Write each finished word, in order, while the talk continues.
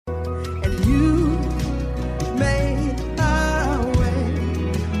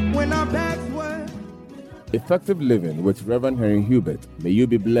Effective Living with Reverend Henry Hubert. May you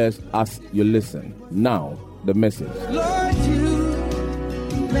be blessed as you listen. Now, the message. Lord,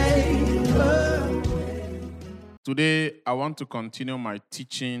 you made a way. Today, I want to continue my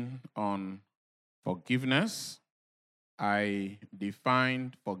teaching on forgiveness. I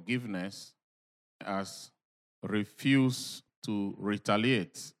defined forgiveness as refuse to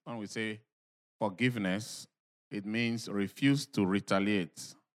retaliate. When we say forgiveness, it means refuse to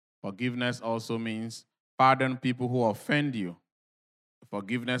retaliate. Forgiveness also means pardon people who offend you.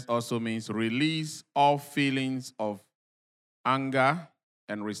 Forgiveness also means release all feelings of anger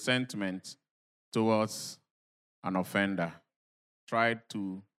and resentment towards an offender. Tried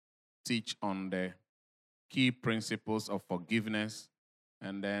to teach on the key principles of forgiveness.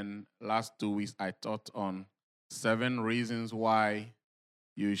 And then last 2 weeks, I taught on 7 reasons why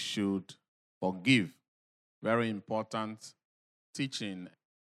you should forgive. Very important teaching.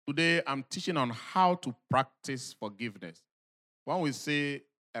 Today, I'm teaching on how to practice forgiveness. When we say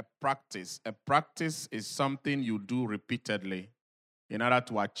a practice is something you do repeatedly in order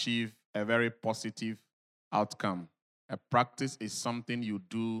to achieve a very positive outcome. A practice is something you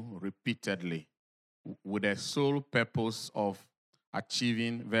do repeatedly with the sole purpose of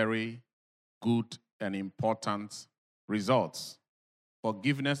achieving very good and important results.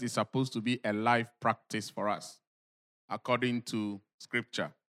 Forgiveness is supposed to be a life practice for us, according to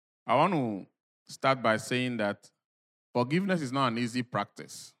Scripture. I want to start by saying that forgiveness is not an easy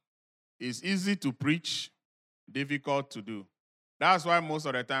practice. It's easy to preach, difficult to do. That's why most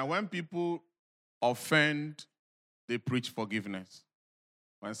of the time when people offend, they preach forgiveness.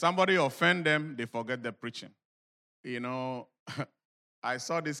 When somebody offends them, they forget the preaching. You know, I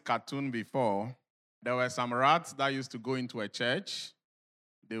saw this cartoon before. There were some rats that used to go into a church.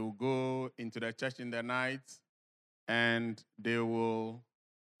 They will go into the church in the night, and they will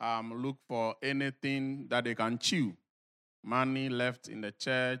look for anything that they can chew. Money left in the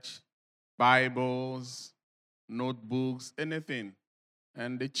church, Bibles, notebooks, anything.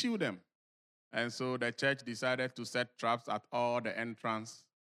 And they chew them. And so the church decided to set traps at all the entrance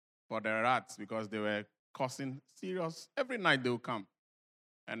for the rats because they were causing serious. Every night they would come.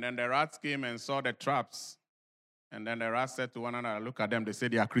 And then the rats came and saw the traps. And then the rats said to one another, look at them, they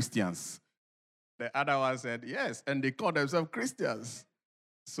said they are Christians. The other one said, yes, and they call themselves Christians.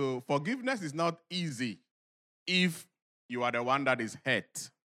 So forgiveness is not easy if you are the one that is hurt.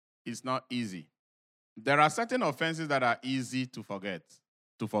 It's not easy. There are certain offenses that are easy to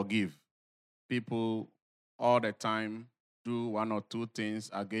forgive. People all the time do 1 or 2 things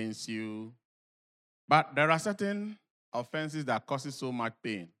against you. But there are certain offenses that causes so much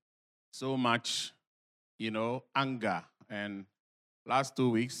pain, so much, anger. And last 2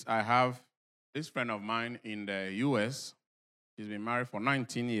 weeks, I have this friend of mine in the U.S. She's been married for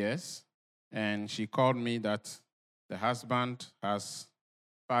 19 years. And she called me that the husband has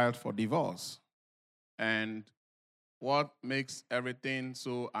filed for divorce. And what makes everything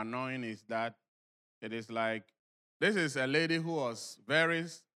so annoying is that it is like, this is a lady who was very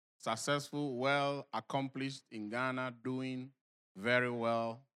successful, well accomplished in Ghana, doing very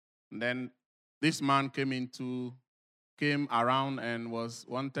well. And then this man came around and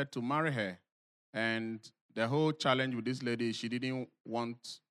wanted to marry her. And the whole challenge with this lady, she didn't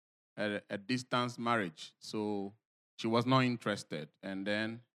want a distance marriage. So she was not interested. And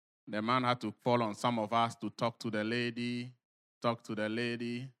then the man had to call on some of us to talk to the lady.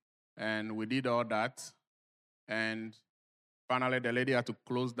 And we did all that. And finally, the lady had to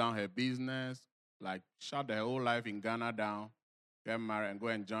close down her business, like shut her whole life in Ghana down, get married and go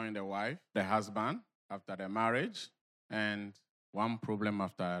and join the husband after the marriage. And one problem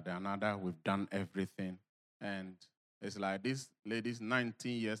after another, we've done everything. And it's like this lady's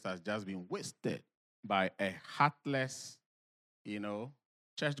 19 years has just been wasted by a heartless,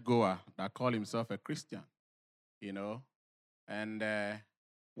 churchgoer that called himself a Christian, And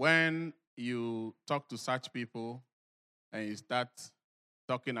when you talk to such people and you start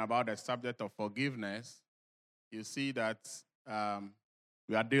talking about the subject of forgiveness, you see that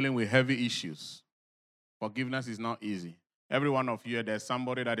we are dealing with heavy issues. Forgiveness is not easy. Every one of you, there's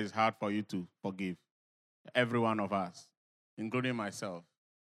somebody that is hard for you to forgive. Every one of us, including myself.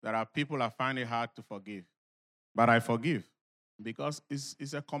 There are people I find it hard to forgive. But I forgive because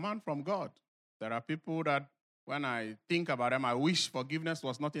it's a command from God. There are people that when I think about them, I wish forgiveness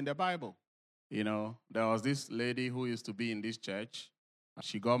was not in the Bible. There was this lady who used to be in this church.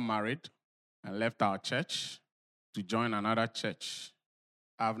 She got married and left our church to join another church.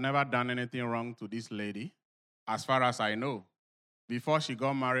 I've never done anything wrong to this lady, as far as I know. Before she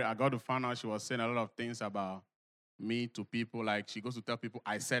got married, I got to find out she was saying a lot of things about me to people. Like she goes to tell people,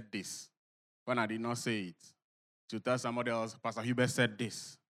 I said this. when I did not say it. To tell somebody else, Pastor Hubert said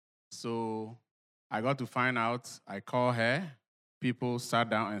this. So I got to find out. I called her. People sat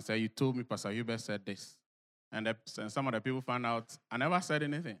down and said, you told me Pastor Hubert said this. And some of the people found out I never said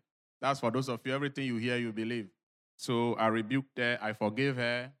anything. That's for those of you, everything you hear, you believe. So I rebuked her. I forgave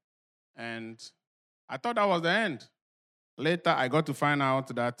her. And I thought that was the end. Later, I got to find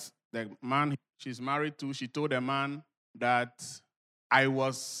out that the man she's married to, she told the man that I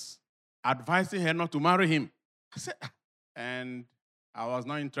was advising her not to marry him. I said, and I was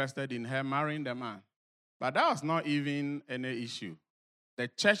not interested in her marrying the man. But that was not even any issue. The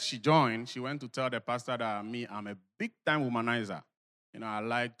church she joined, she went to tell the pastor that I'm a big-time womanizer. I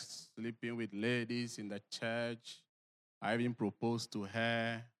like sleeping with ladies in the church. I even proposed to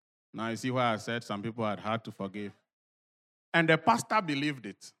her. Now, you see why I said some people had hard to forgive. And the pastor believed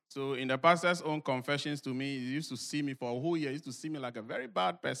it. So in the pastor's own confessions to me, he used to see me for a whole year. He used to see me like a very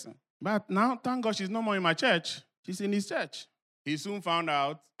bad person. But now, thank God, she's no more in my church. She's in his church. He soon found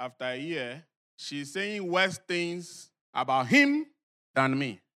out after a year, she's saying worse things about him than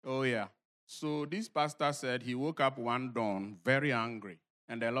me. Oh, yeah. So this pastor said he woke up one dawn very angry.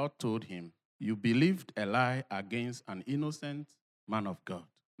 And the Lord told him, you believed a lie against an innocent man of God.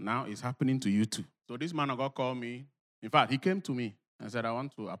 Now it's happening to you too. So this man of God called me. In fact, he came to me and said, I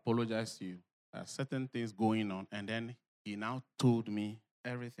want to apologize to you. There are certain things going on. And then he now told me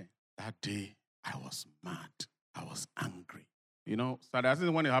everything. That day, I was mad. I was angry. So that's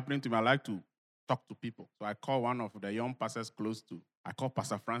when it's happening to me. I like to talk to people. So I call one of the young pastors I call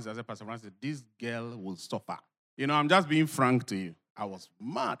Pastor Francis. I said, Pastor Francis, this girl will suffer. I'm just being frank to you. I was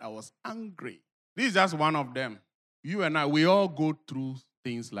mad. I was angry. This is just one of them. You and I, we all go through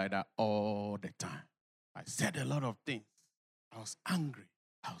things like that all the time. I said a lot of things. I was angry.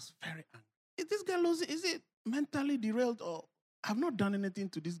 I was very angry. Is this girl losing? Is it mentally derailed? Or I've not done anything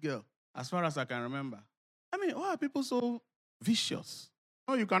to this girl as far as I can remember. Why are people so vicious?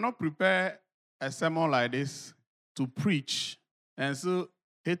 No, you cannot prepare a sermon like this to preach and so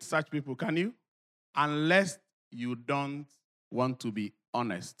hate such people, can you? Unless you don't want to be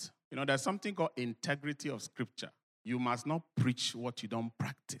honest. There's something called integrity of Scripture. You must not preach what you don't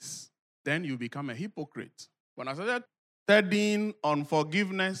practice. Then you become a hypocrite. When I started studying on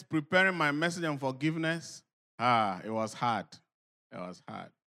forgiveness, preparing my message on forgiveness, it was hard. It was hard.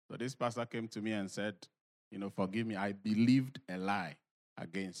 So this pastor came to me and said, forgive me, I believed a lie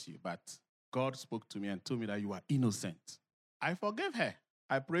against you, but God spoke to me and told me that you are innocent. I forgave her.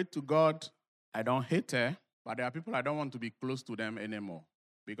 I prayed to God. I don't hate her, but there are people I don't want to be close to them anymore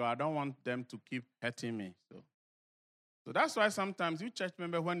because I don't want them to keep hurting me. So that's why sometimes you church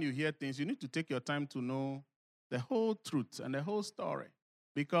member, when you hear things, you need to take your time to know the whole truth and the whole story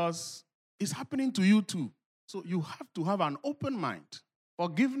because it's happening to you too. So you have to have an open mind.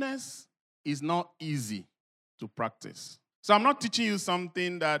 Forgiveness is not easy to practice. So I'm not teaching you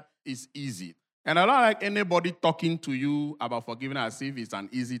something that is easy. And I don't like anybody talking to you about forgiveness as if it's an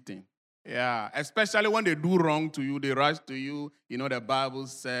easy thing. Yeah, especially when they do wrong to you, they rush to you. The Bible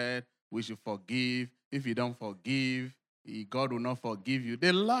said we should forgive. If you don't forgive, God will not forgive you.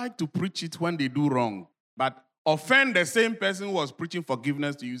 They like to preach it when they do wrong. But offend the same person who was preaching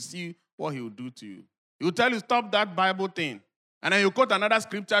forgiveness to you, see what he will do to you. He will tell you, stop that Bible thing. And then you quote another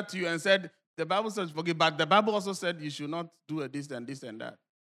scripture to you and said, the Bible says forgive, but the Bible also said you should not do this and this and that.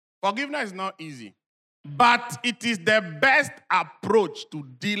 Forgiveness is not easy. But it is the best approach to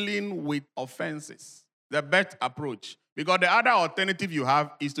dealing with offenses. The best approach. Because the other alternative you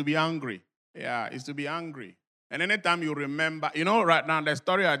have is to be angry. Yeah, is to be angry. And anytime you remember, right now, the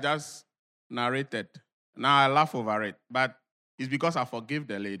story I just narrated, now I laugh over it, but it's because I forgive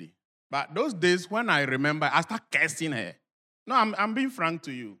the lady. But those days when I remember, I start cursing her. No, I'm being frank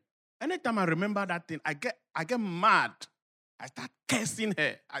to you. Anytime I remember that thing, I get mad. I start cursing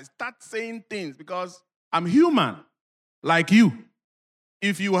her. I start saying things because I'm human, like you.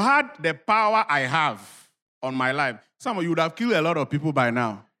 If you had the power I have on my life, some of you would have killed a lot of people by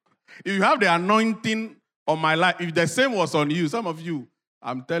now. If you have the anointing on my life, if the same was on you, some of you,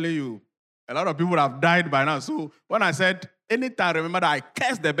 I'm telling you, a lot of people would have died by now. So when I said, anytime I remember that I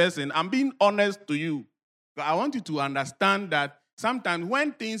curse the person, I'm being honest to you. But I want you to understand that sometimes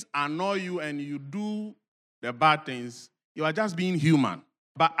when things annoy you and you do the bad things, you are just being human.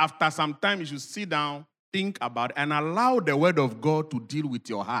 But after some time, you should sit down, think about it, and allow the word of God to deal with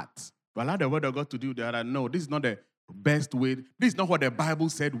your heart. You allow the word of God to deal with your heart. No, this is not the best way. This is not what the Bible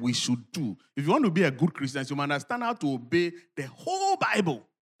said we should do. If you want to be a good Christian, you must understand how to obey the whole Bible,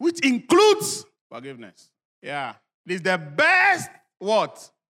 which includes forgiveness. Yeah. This is the best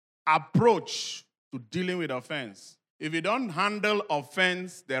approach to dealing with offense. If you don't handle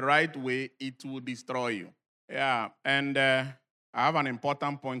offense the right way, it will destroy you. Yeah, and I have an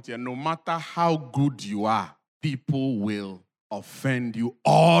important point here. No matter how good you are, people will offend you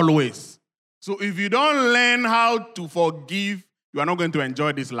always. So if you don't learn how to forgive, you are not going to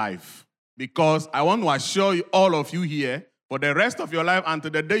enjoy this life. Because I want to assure you, all of you here, for the rest of your life, until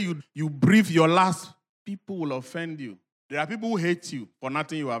the day you breathe your last, people will offend you. There are people who hate you for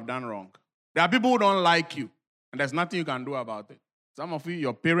nothing you have done wrong. There are people who don't like you, and there's nothing you can do about it. Some of you,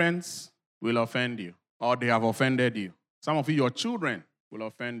 your parents will offend you, or they have offended you. Some of you, your children will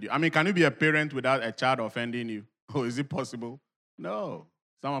offend you. I mean, can you be a parent without a child offending you? Oh, is it possible? No.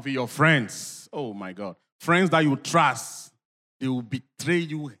 Some of you, your friends, oh my God, friends that you trust, they will betray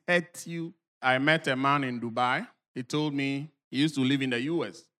you, hurt you. I met a man in Dubai. He told me he used to live in the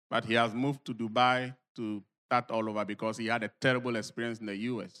U.S., but he has moved to Dubai to start all over because he had a terrible experience in the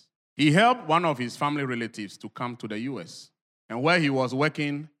U.S. He helped one of his family relatives to come to the U.S. And where he was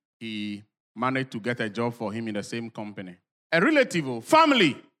working, he managed to get a job for him in the same company. A relative,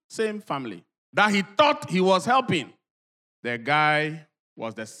 family, same family, that he thought he was helping. The guy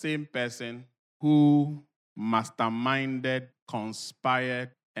was the same person who masterminded,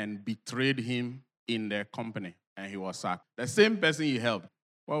 conspired, and betrayed him in their company, and he was sacked. The same person he helped.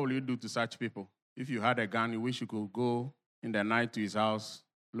 What will you do to such people? If you had a gun, you wish you could go in the night to his house,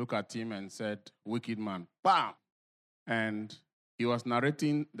 look at him and said, "Wicked man," bam! And he was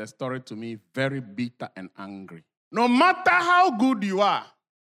narrating the story to me very bitter and angry. No matter how good you are,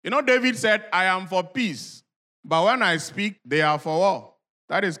 David said, "I am for peace, but when I speak, they are for war."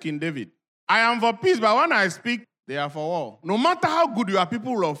 That is King David. I am for peace, but when I speak, they are for war. No matter how good you are,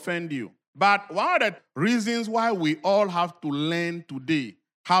 people will offend you. But one of the reasons why we all have to learn today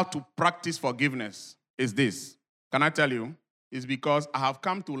how to practice forgiveness is this. Can I tell you? It's because I have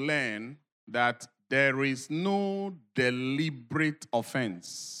come to learn that there is no deliberate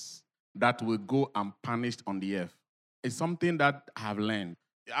offense that will go unpunished on the earth. It's something that I have learned.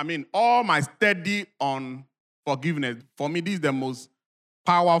 I mean, all my study on forgiveness, for me, this is the most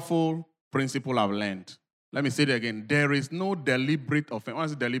powerful principle I've learned. Let me say it again. There is no deliberate offense. What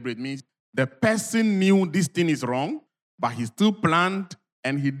is deliberate? It means the person knew this thing is wrong, but he still planned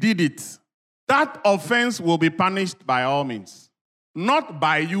and he did it. That offense will be punished by all means, not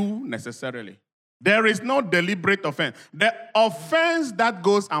by you necessarily. There is no deliberate offense. The offense that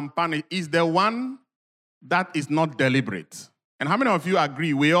goes unpunished is the one that is not deliberate. And how many of you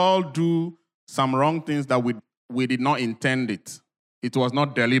agree we all do some wrong things that we did not intend it? It was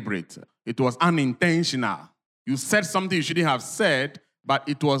not deliberate. It was unintentional. You said something you shouldn't have said, but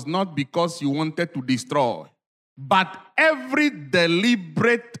it was not because you wanted to destroy. But every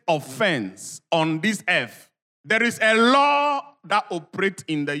deliberate offense on this earth, there is a law that operates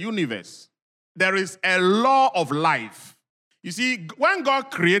in the universe. There is a law of life. You see, when God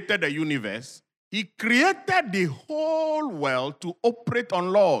created the universe, he created the whole world to operate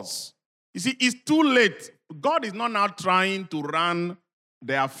on laws. You see, it's too late. God is not now trying to run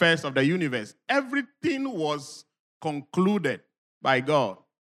the affairs of the universe. Everything was concluded by God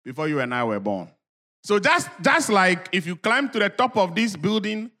before you and I were born. So just like if you climb to the top of this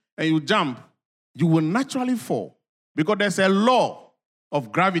building and you jump, you will naturally fall. Because there's a law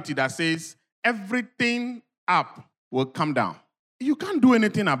of gravity that says everything up will come down. You can't do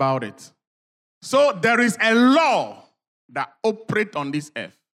anything about it. So there is a law that operates on this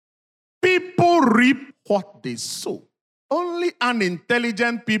earth. People reap what they sow. Only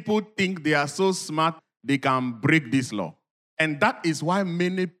unintelligent people think they are so smart they can break this law. And that is why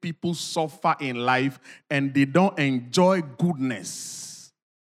many people suffer in life and they don't enjoy goodness.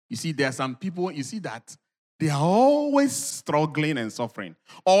 You see, there are some people, you see that they are always struggling and suffering.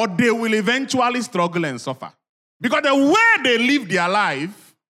 Or they will eventually struggle and suffer. Because the way they live their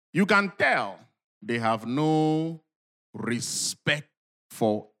life, you can tell they have no respect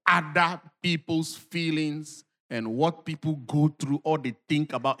for other people's feelings and what people go through. All they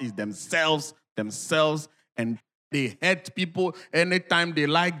think about is themselves, and they hurt people anytime they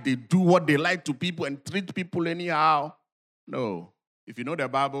like. They do what they like to people and treat people anyhow. No. If you know the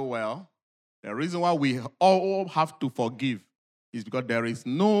Bible well, the reason why we all have to forgive is because there is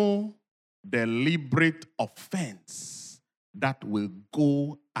no deliberate offense that will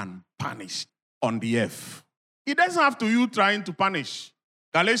go unpunished on the earth. It doesn't have to you trying to punish.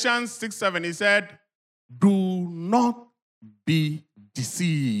 Galatians 6:7, he said, "Do not be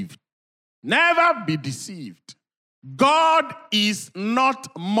deceived." Never be deceived. God is not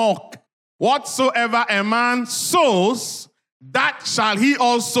mocked. Whatsoever a man sows, that shall he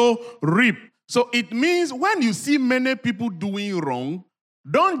also reap. So it means when you see many people doing wrong,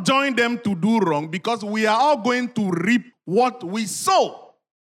 Don't join them to do wrong, because we are all going to reap what we sow.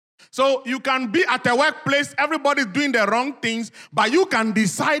 So you can be at a workplace, everybody's doing the wrong things, but you can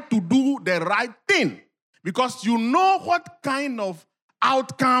decide to do the right thing because you know what kind of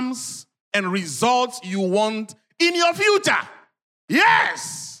outcomes and results you want in your future.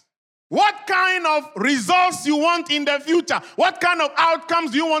 Yes. What kind of results you want in the future? What kind of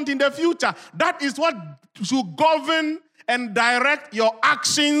outcomes you want in the future? That is what should govern and direct your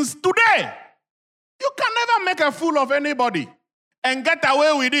actions today. You can never make a fool of anybody and get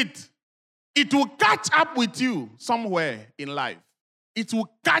away with it. It will catch up with you somewhere in life. It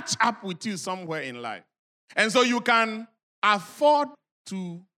will catch up with you somewhere in life. And so you can afford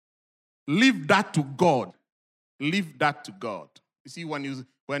to leave that to God. Leave that to God. You see,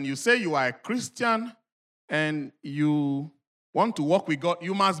 when you say you are a Christian and you want to walk with God,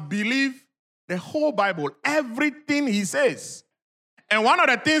 you must believe the whole Bible, everything he says. And one of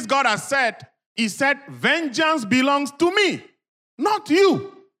the things God has said, he said, vengeance belongs to me, not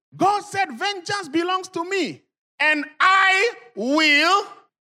you. God said, vengeance belongs to me, and I will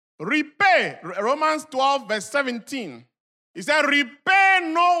repay. Romans 12, verse 17. He said, repay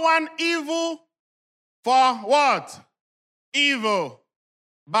no one evil for what? Evil.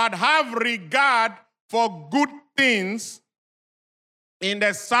 But have regard for good things in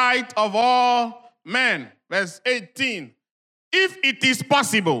the sight of all men. Verse 18. If it is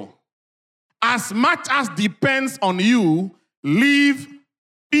possible, as much as depends on you, live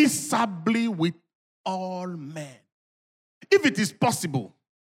peaceably with all men. If it is possible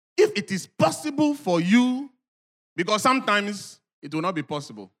for you, because sometimes it will not be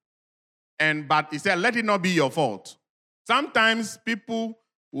possible. But he said, let it not be your fault. Sometimes people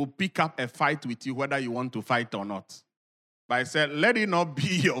will pick up a fight with you, whether you want to fight or not. But I said, let it not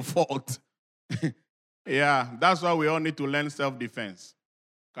be your fault. Yeah, that's why we all need to learn self-defense.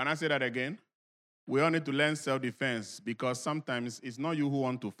 Can I say that again? We all need to learn self-defense, because sometimes it's not you who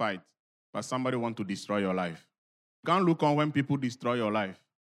want to fight, but somebody want to destroy your life. You can't look on when people destroy your life.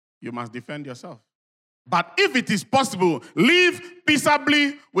 You must defend yourself. But if it is possible, live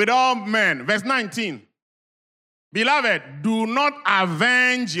peaceably with all men. Verse 19. Beloved, do not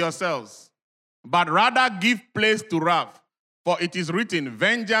avenge yourselves, but rather give place to wrath. For it is written,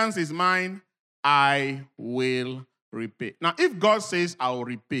 vengeance is mine, I will repay. Now, if God says, I will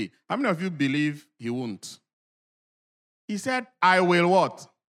repay, how many of you believe he won't? He said, I will what?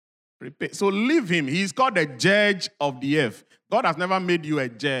 Repay. So leave him. He's called the judge of the earth. God has never made you a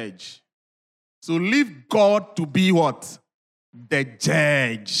judge. So leave God to be what? The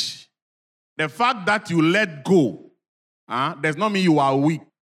judge. The fact that you let go does not mean you are weak.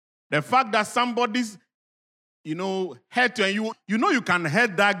 The fact that somebody's, hurt you, and you can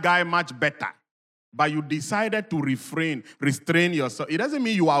hurt that guy much better, but you decided to restrain yourself. It doesn't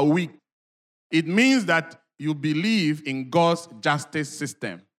mean you are weak. It means that you believe in God's justice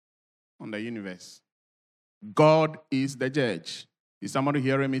system on the universe. God is the judge. Is somebody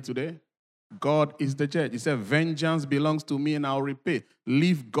hearing me today? God is the judge. He said, vengeance belongs to me and I'll repay.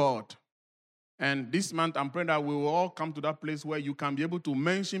 Leave God. And this month, I'm praying that we will all come to that place where you can be able to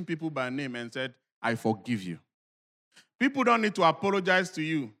mention people by name and say, I forgive you. People don't need to apologize to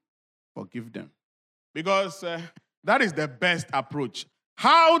you. Forgive them. Because that is the best approach.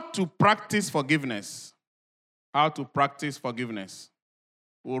 How to practice forgiveness. How to practice forgiveness.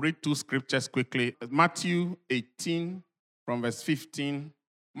 We'll read two scriptures quickly. Matthew 18 from verse 15.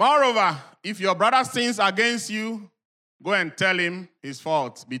 Moreover, if your brother sins against you, go and tell him his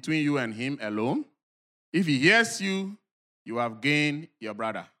fault between you and him alone. If he hears you, you have gained your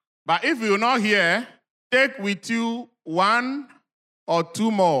brother. But if you will not hear, take with you one or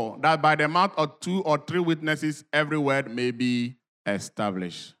two more, that by the mouth of 2 or 3 witnesses every word may be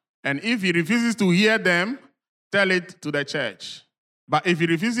established. And if he refuses to hear them, tell it to the church. But if he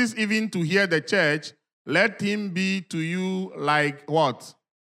refuses even to hear the church, let him be to you like what?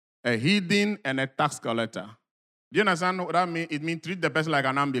 A heathen and a tax collector. Do you understand what that means? It means treat the person like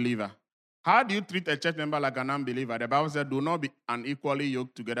an unbeliever. How do you treat a church member like an unbeliever? The Bible said, do not be unequally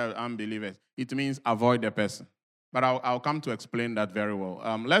yoked together with unbelievers. It means avoid the person. But I'll come to explain that very well.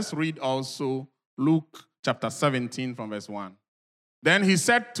 Let's read also Luke chapter 17 from verse 1. Then he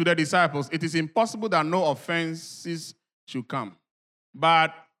said to the disciples, it is impossible that no offenses should come.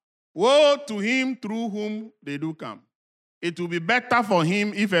 But woe to him through whom they do come. It will be better for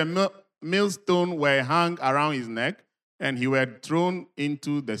him if a millstone were hung around his neck and he were thrown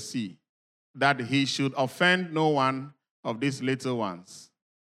into the sea, that he should offend no one of these little ones.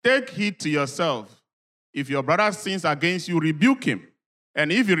 Take heed to yourself. If your brother sins against you, rebuke him.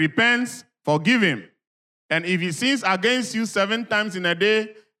 And if he repents, forgive him. And if he sins against you 7 times in a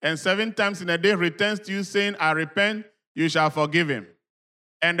day, and 7 times in a day returns to you saying, I repent, you shall forgive him.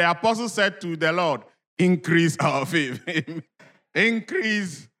 And the apostle said to the Lord, increase our faith.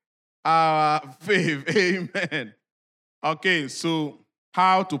 Increase our faith. Amen. Okay, so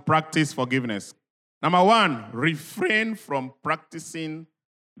how to practice forgiveness? Number 1, refrain from practicing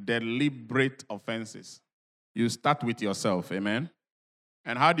deliberate offenses. You start with yourself, amen?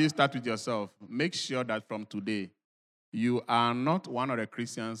 And how do you start with yourself? Make sure that from today, you are not one of the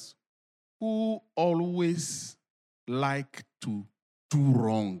Christians who always like to do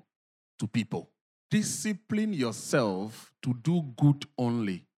wrong to people. Discipline yourself to do good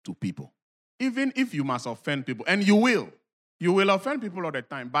only to people. Even if you must offend people, and you will. You will offend people all the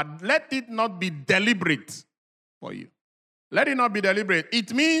time, but let it not be deliberate for you. Let it not be deliberate.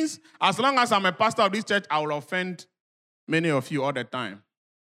 It means as long as I'm a pastor of this church, I will offend many of you all the time,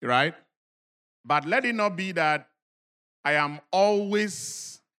 right? But let it not be that I am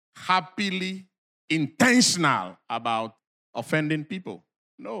always happily intentional about offending people.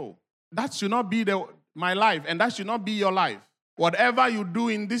 No, that should not be my life, and that should not be your life. Whatever you do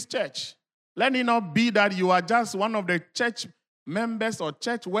in this church, let it not be that you are just one of the church members or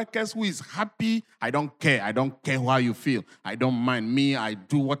church workers who is happy. I don't care. I don't care how you feel. I don't mind me. I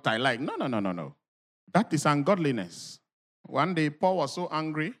do what I like. No. That is ungodliness. One day, Paul was so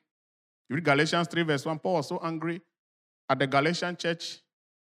angry. You read Galatians 3 verse 1. Paul was so angry at the Galatian church.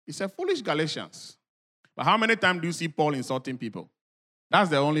 He said, foolish Galatians. But how many times do you see Paul insulting people? That's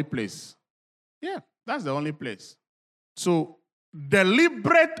the only place. Yeah, that's the only place. So,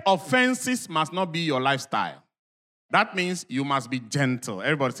 deliberate offenses must not be your lifestyle. That means you must be gentle.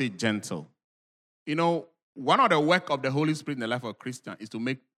 Everybody say gentle. You know, one of the work of the Holy Spirit in the life of a Christian is to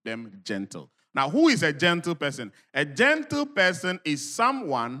make them gentle. Now, who is a gentle person? A gentle person is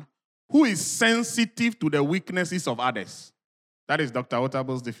someone who is sensitive to the weaknesses of others. That is Dr.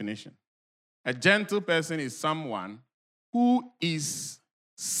 Otable's definition. A gentle person is someone who is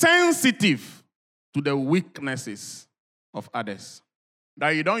sensitive to the weaknesses of others.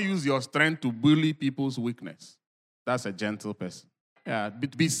 That you don't use your strength to bully people's weakness. That's a gentle person. Yeah,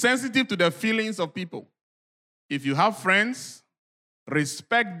 be sensitive to the feelings of people. If you have friends,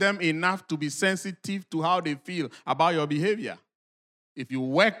 respect them enough to be sensitive to how they feel about your behavior. If you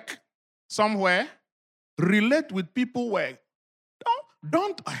work somewhere, relate with people where.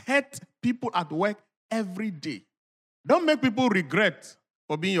 Don't hurt people at work every day. Don't make people regret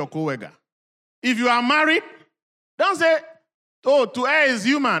for being your co-worker. If you are married, don't say, oh, to err is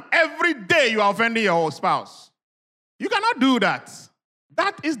human. Every day you are offending your spouse. You cannot do that.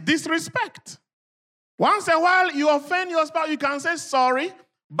 That is disrespect. Once in a while you offend your spouse, you can say sorry,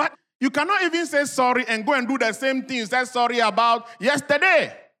 but you cannot even say sorry and go and do the same thing you said sorry about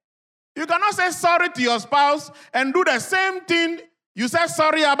yesterday. You cannot say sorry to your spouse and do the same thing you said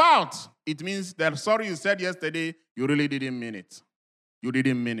sorry about. It means that sorry you said yesterday, you really didn't mean it. You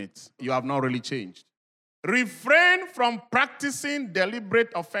didn't mean it. You have not really changed. Refrain from practicing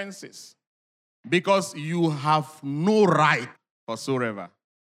deliberate offenses because you have no right whatsoever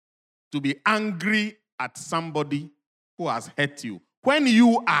to be angry at somebody who has hurt you when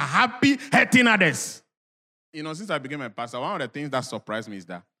you are happy hurting others. You know, since I became a pastor, one of the things that surprised me is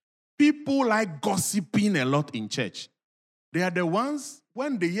that people like gossiping a lot in church. They are the ones,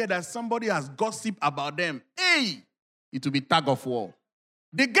 when they hear that somebody has gossip about them, hey, it will be tug of war.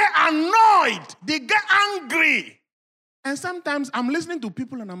 They get annoyed. They get angry. And sometimes I'm listening to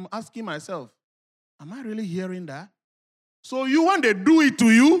people and I'm asking myself, am I really hearing that? So you, when they do it to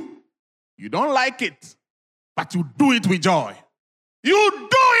you, you don't like it, but you do it with joy. You do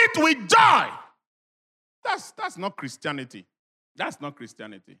it with joy. That's not Christianity. That's not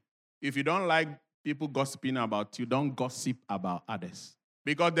Christianity. If you don't like people gossiping about you, don't gossip about others.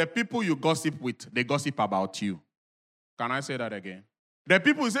 Because the people you gossip with, they gossip about you. Can I say that again? The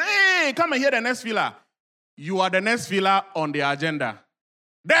people say, hey, come and hear the next filler. You are the next filler on the agenda.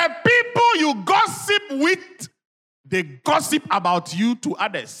 The people you gossip with, they gossip about you to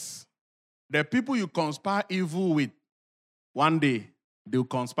others. The people you conspire evil with, one day, they'll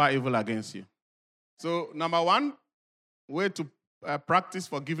conspire evil against you. So, number one way to practice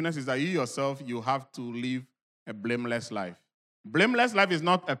forgiveness is that you yourself, you have to live a blameless life. Blameless life is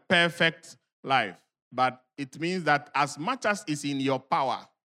not a perfect life, but it means that as much as is in your power,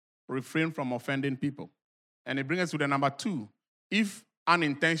 refrain from offending people. And it brings us to the number two. If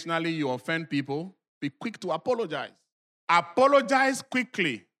unintentionally you offend people, be quick to apologize. Apologize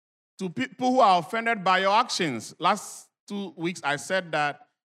quickly to people who are offended by your actions. Last 2 weeks, I said that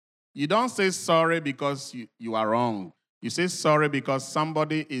you don't say sorry because you are wrong. You say sorry because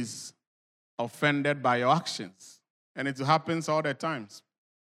somebody is offended by your actions. And it happens all the times.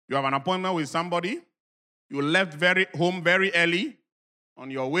 You have an appointment with somebody. You left home very early. On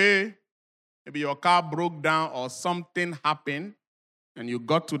your way, maybe your car broke down or something happened, and you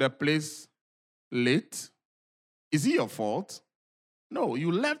got to the place late. Is it your fault? No,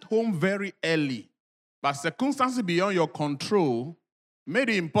 you left home very early. But circumstances beyond your control made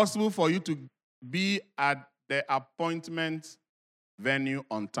it impossible for you to be at the appointment venue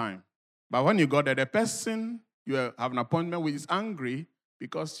on time. But when you got there, the person you have an appointment with is angry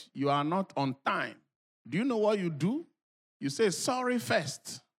because you are not on time. Do you know what you do? You say, sorry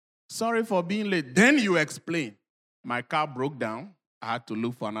first. Sorry for being late. Then you explain. My car broke down. I had to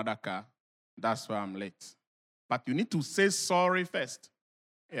look for another car. That's why I'm late. But you need to say sorry first.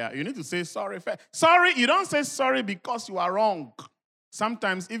 Yeah, you need to say sorry first. Sorry, you don't say sorry because you are wrong.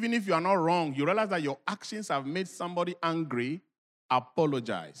 Sometimes, even if you are not wrong, you realize that your actions have made somebody angry.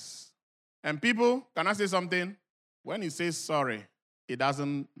 Apologize. And people, can I say something? When you say sorry, it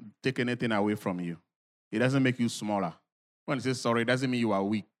doesn't take anything away from you. It doesn't make you smaller. When you say sorry, it doesn't mean you are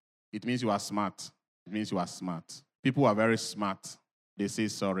weak. It means you are smart. It means you are smart. People are very smart. They say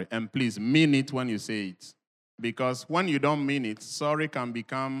sorry. And please, mean it when you say it. Because when you don't mean it, sorry can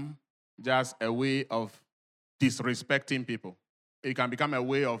become just a way of disrespecting people. It can become a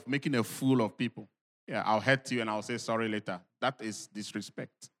way of making a fool of people. Yeah, I'll hurt you and I'll say sorry later. That is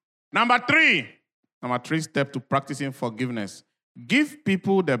disrespect. Number three step to practicing forgiveness. Give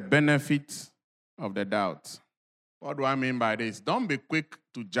people the benefit of the doubt. What do I mean by this? Don't be quick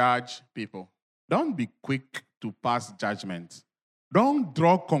to judge people. Don't be quick to pass judgment. Don't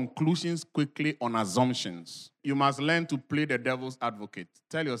draw conclusions quickly on assumptions. You must learn to play the devil's advocate.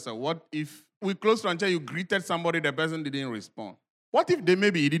 Tell yourself, what if we close until you greeted somebody, the person didn't respond? What if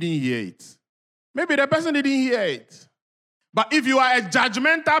maybe he didn't hear it? Maybe the person didn't hear it. But if you are a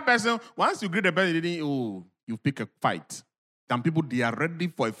judgmental person, once you greet the person, you pick a fight. Some people, they are ready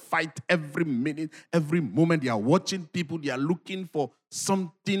for a fight every minute, every moment. They are watching people. They are looking for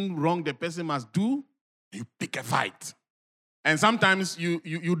something wrong the person must do. You pick a fight. And sometimes you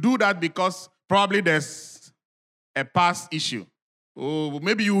do that because probably there's a past issue. Or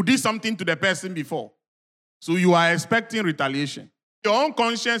maybe you did something to the person before. So you are expecting retaliation. Your own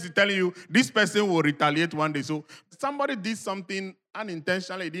conscience is telling you this person will retaliate one day. So somebody did something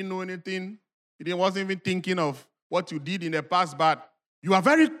unintentionally, didn't know anything. He wasn't even thinking of what you did in the past, but you are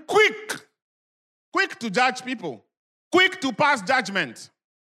very quick to judge people, quick to pass judgment.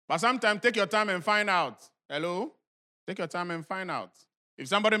 But sometimes take your time and find out. Hello? Take your time and find out. If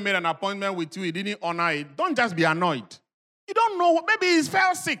somebody made an appointment with you, he didn't honor it, don't just be annoyed. You don't know, maybe he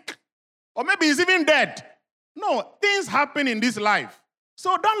fell sick, or maybe he's even dead. No, things happen in this life.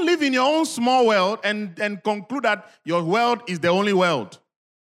 So don't live in your own small world and conclude that your world is the only world.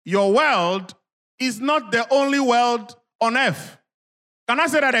 Your world is not the only world on earth. Can I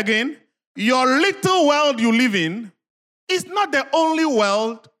say that again? Your little world you live in is not the only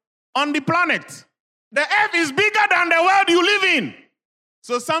world on the planet. The earth is bigger than the world you live in.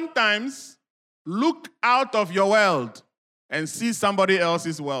 So sometimes look out of your world and see somebody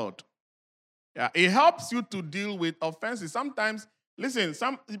else's world. Yeah, it helps you to deal with offenses. Sometimes, listen,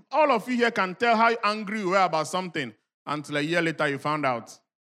 all of you here can tell how angry you were about something until a year later you found out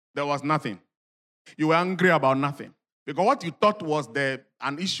there was nothing. You were angry about nothing. Because what you thought was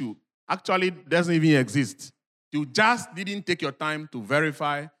an issue actually doesn't even exist. You just didn't take your time to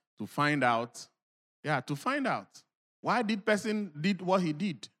verify, to find out. Yeah, to find out. Why did person did what he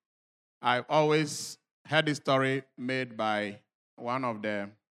did? I always heard a story made by one of the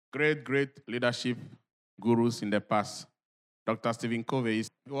great leadership gurus in the past, Dr. Stephen Covey.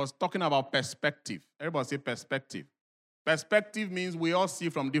 He was talking about perspective. Everybody say perspective. Perspective means we all see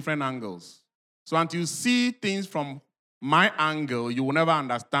from different angles. So until you see things from my angle, you will never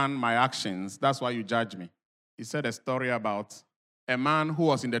understand my actions. That's why you judge me. He said a story about a man who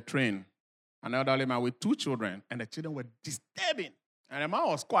was in the train, an elderly man with 2 children, and the children were disturbing. And the man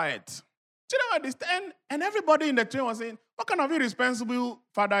was quiet. Children were disturbing, and everybody in the train was saying, what kind of irresponsible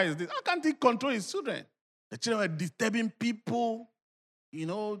father is this? How can't he control his children? The children were disturbing people,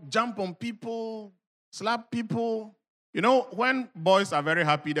 jump on people, slap people. When boys are very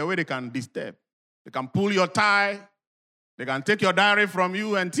happy, the way they can disturb. They can pull your tie. They can take your diary from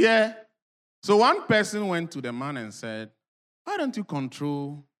you and tear. So one person went to the man and said, why don't you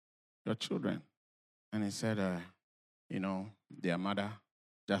control your children? And he said, their mother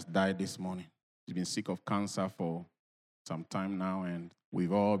just died this morning. She's been sick of cancer for some time now, and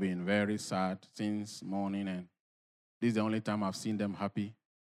we've all been very sad since morning, and this is the only time I've seen them happy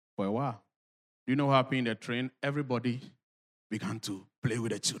for a while. Do you know what happened in the train? Everybody began to play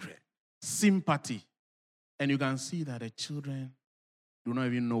with the children. sympathy. And you can see that the children do not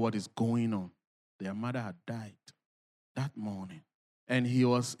even know what is going on. Their mother had died that morning. And he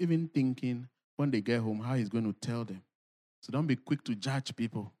was even thinking, when they get home, how he's going to tell them. So don't be quick to judge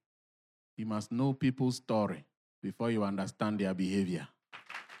people. You must know people's story before you understand their behavior.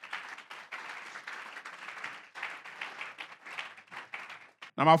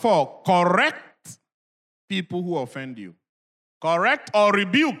 Number 4, correct people who offend you. Correct or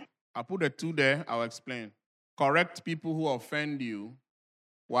rebuke. I'll put the 2 there. I'll explain. Correct people who offend you.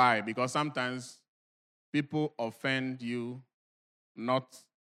 Why? Because sometimes people offend you not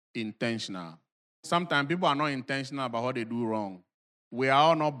intentional. Sometimes people are not intentional about what they do wrong. We are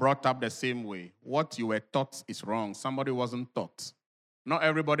all not brought up the same way. What you were taught is wrong. Somebody wasn't taught. Not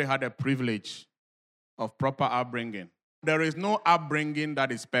everybody had a privilege of proper upbringing. There is no upbringing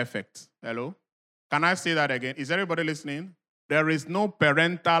that is perfect. Hello? Can I say that again? Is everybody listening? There is no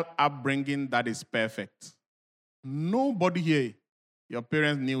parental upbringing that is perfect. Nobody here, your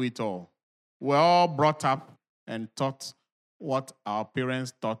parents knew it all. We're all brought up and taught what our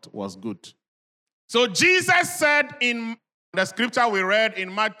parents thought was good. So Jesus said in the scripture we read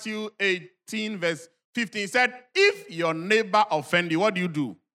in Matthew 18, verse 15, he said, if your neighbor offend you, what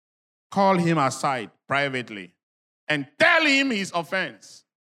do? Call him aside privately and tell him his offense.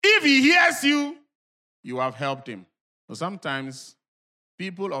 If he hears you, you have helped him. So sometimes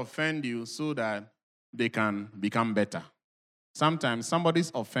people offend you so that they can become better. Sometimes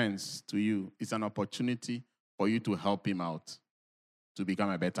somebody's offense to you is an opportunity for you to help him out to become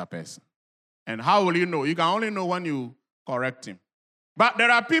a better person. And how will you know? You can only know when you correct him. But there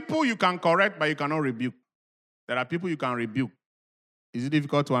are people you can correct, but you cannot rebuke. There are people you can rebuke. Is it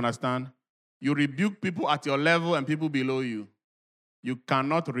difficult to understand? You rebuke people at your level and people below you. You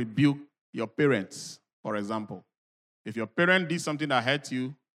cannot rebuke your parents, for example. If your parent did something that hurt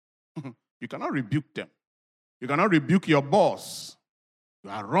you, you cannot rebuke them. You cannot rebuke your boss.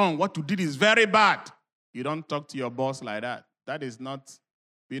 You are wrong. What you did is very bad. You don't talk to your boss like that. That is not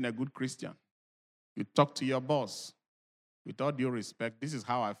being a good Christian. You talk to your boss with all due respect. This is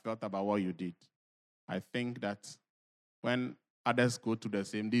how I felt about what you did. I think that when others go to the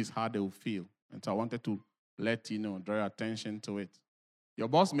same, this is how they will feel. And so I wanted to let you know, draw your attention to it. Your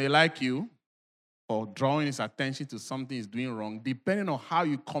boss may like you for drawing his attention to something he's doing wrong, depending on how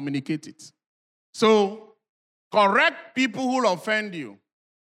you communicate it. So, correct people who will offend you,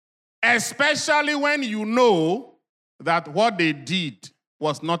 especially when you know that what they did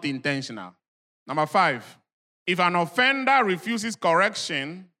was not intentional. Number 5, if an offender refuses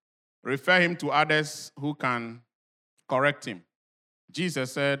correction, refer him to others who can correct him.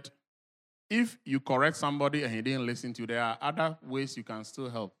 Jesus said, if you correct somebody and he didn't listen to you, there are other ways you can still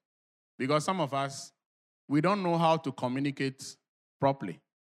help. Because some of us, we don't know how to communicate properly.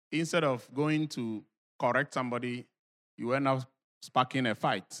 Instead of going to correct somebody, you end up sparking a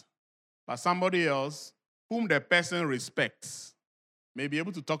fight. But somebody else, whom the person respects, may be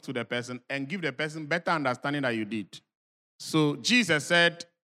able to talk to the person and give the person better understanding than you did. So Jesus said,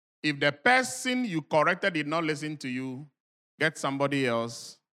 if the person you corrected did not listen to you, get somebody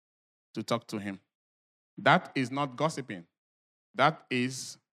else to talk to him. That is not gossiping. That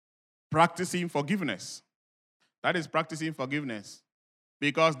is practicing forgiveness. That is practicing forgiveness.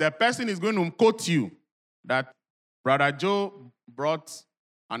 Because the person is going to quote you that Brother Joe brought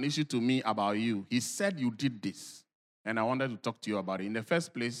an issue to me about you. He said you did this, and I wanted to talk to you about it. In the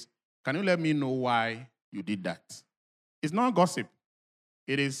first place, can you let me know why you did that? It's not gossip.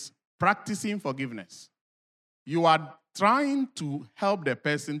 It is practicing forgiveness. You are trying to help the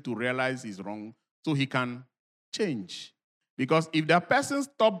person to realize he's wrong so he can change. Because if the person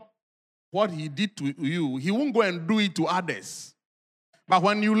stopped what he did to you, he won't go and do it to others. But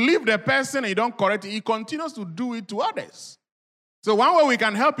when you leave the person and you don't correct it, he continues to do it to others. So one way we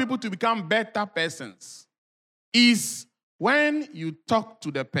can help people to become better persons is when you talk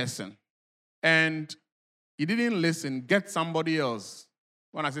to the person and he didn't listen, get somebody else.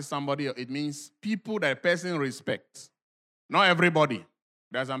 When I say somebody else, it means people that a person respects. Not everybody.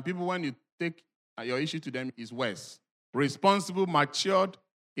 There are some people, when you take your issue to them, is worse. Responsible, matured,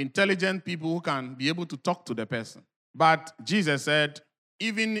 intelligent people who can be able to talk to the person. But Jesus said,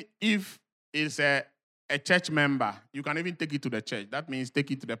 even if it's a church member, you can even take it to the church. That means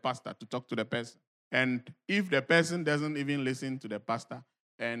take it to the pastor to talk to the person. And if the person doesn't even listen to the pastor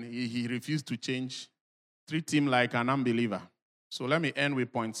and he refused to change, treat him like an unbeliever. So let me end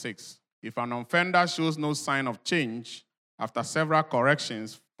with point 6. If an offender shows no sign of change after several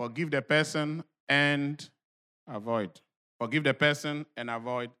corrections, forgive the person and avoid. Forgive the person and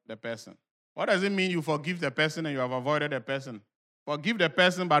avoid the person. What does it mean you forgive the person and you have avoided the person? Forgive the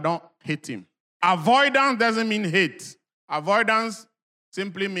person, but don't hate him. Avoidance doesn't mean hate. Avoidance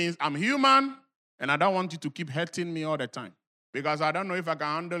simply means I'm human, and I don't want you to keep hurting me all the time. Because I don't know if I can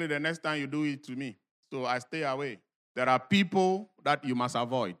handle it the next time you do it to me. So I stay away. There are people that you must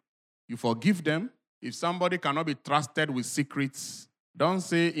avoid. You forgive them. If somebody cannot be trusted with secrets, don't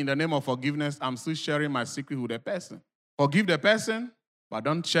say in the name of forgiveness, I'm still sharing my secret with the person. Forgive the person, but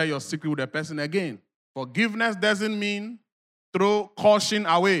don't share your secret with the person again. Forgiveness doesn't mean throw caution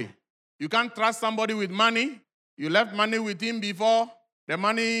away. You can't trust somebody with money. You left money with him before. The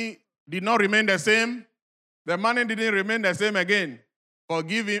money did not remain the same. The money didn't remain the same again.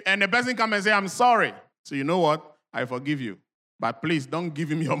 Forgive him. And the person come and say, I'm sorry. So you know what? I forgive you. But please don't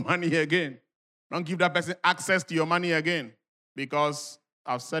give him your money again. Don't give that person access to your money again. Because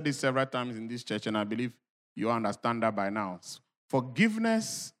I've said this several times in this church, and I believe you understand that by now.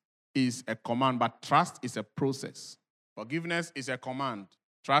 Forgiveness is a command, but trust is a process. Forgiveness is a command.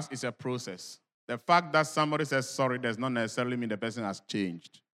 Trust is a process. The fact that somebody says sorry does not necessarily mean the person has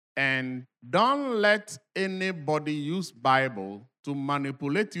changed. And don't let anybody use Bible to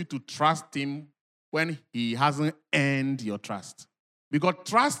manipulate you to trust him when he hasn't earned your trust. Because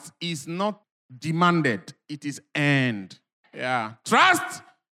trust is not demanded, it is earned. Yeah. Trust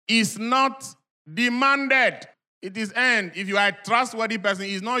is not demanded, it is earned. If you are a trustworthy person,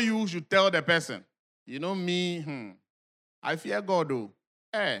 it's not you who should tell the person. You know me, I fear God though.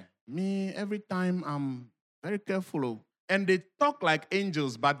 Me, every time I'm very careful. And they talk like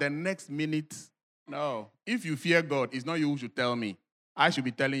angels, but the next minute, no. If you fear God, it's not you who should tell me. I should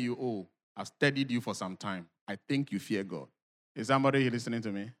be telling you, oh, I've studied you for some time. I think you fear God. Is somebody listening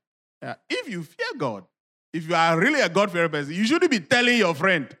to me? Yeah. If you fear God, if you are really a God-fearing person, you shouldn't be telling your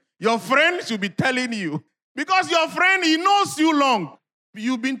friend. Your friend should be telling you. Because your friend, he knows you long.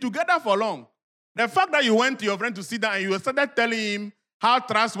 You've been together for long. The fact that you went to your friend to sit down and you started telling him how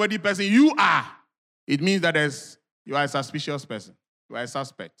trustworthy person you are, it means that you are a suspicious person. You are a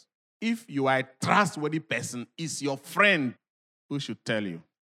suspect. If you are a trustworthy person, it's your friend who should tell you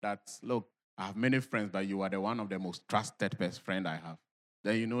that, look, I have many friends, but you are the one of the most trusted best friend I have.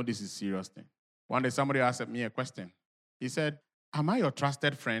 Then you know this is a serious thing. One day somebody asked me a question. He said, am I your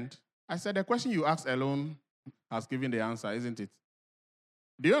trusted friend? I said, the question you asked alone has given the answer, isn't it?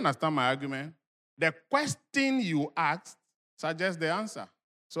 Do you understand my argument? The question you asked suggests the answer.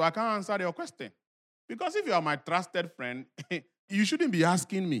 So I can't answer your question. Because if you are my trusted friend, you shouldn't be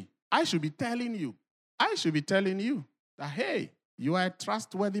asking me. I should be telling you. I should be telling you that, hey, you are a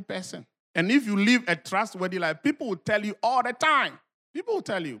trustworthy person. And if you live a trustworthy life, people will tell you all the time. People will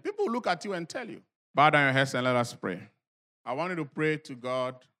tell you. People will look at you and tell you. Bow down your heads and let us pray. I want you to pray to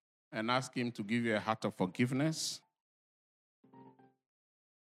God and ask him to give you a heart of forgiveness.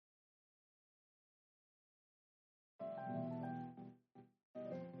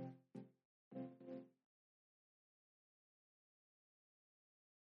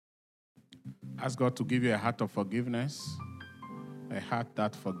 Ask God to give you a heart of forgiveness, a heart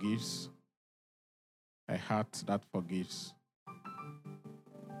that forgives, a heart that forgives,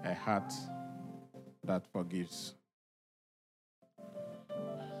 a heart that forgives.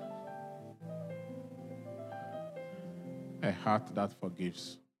 A heart that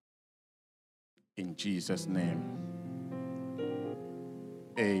forgives. In Jesus' name.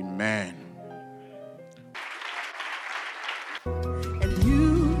 Amen.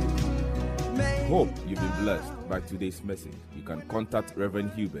 Hope you've been blessed by today's message. You can contact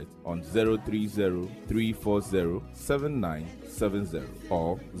Reverend Hubert on 030-340-7970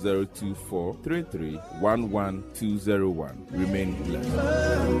 or 024-33-11201. Remain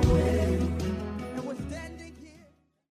blessed.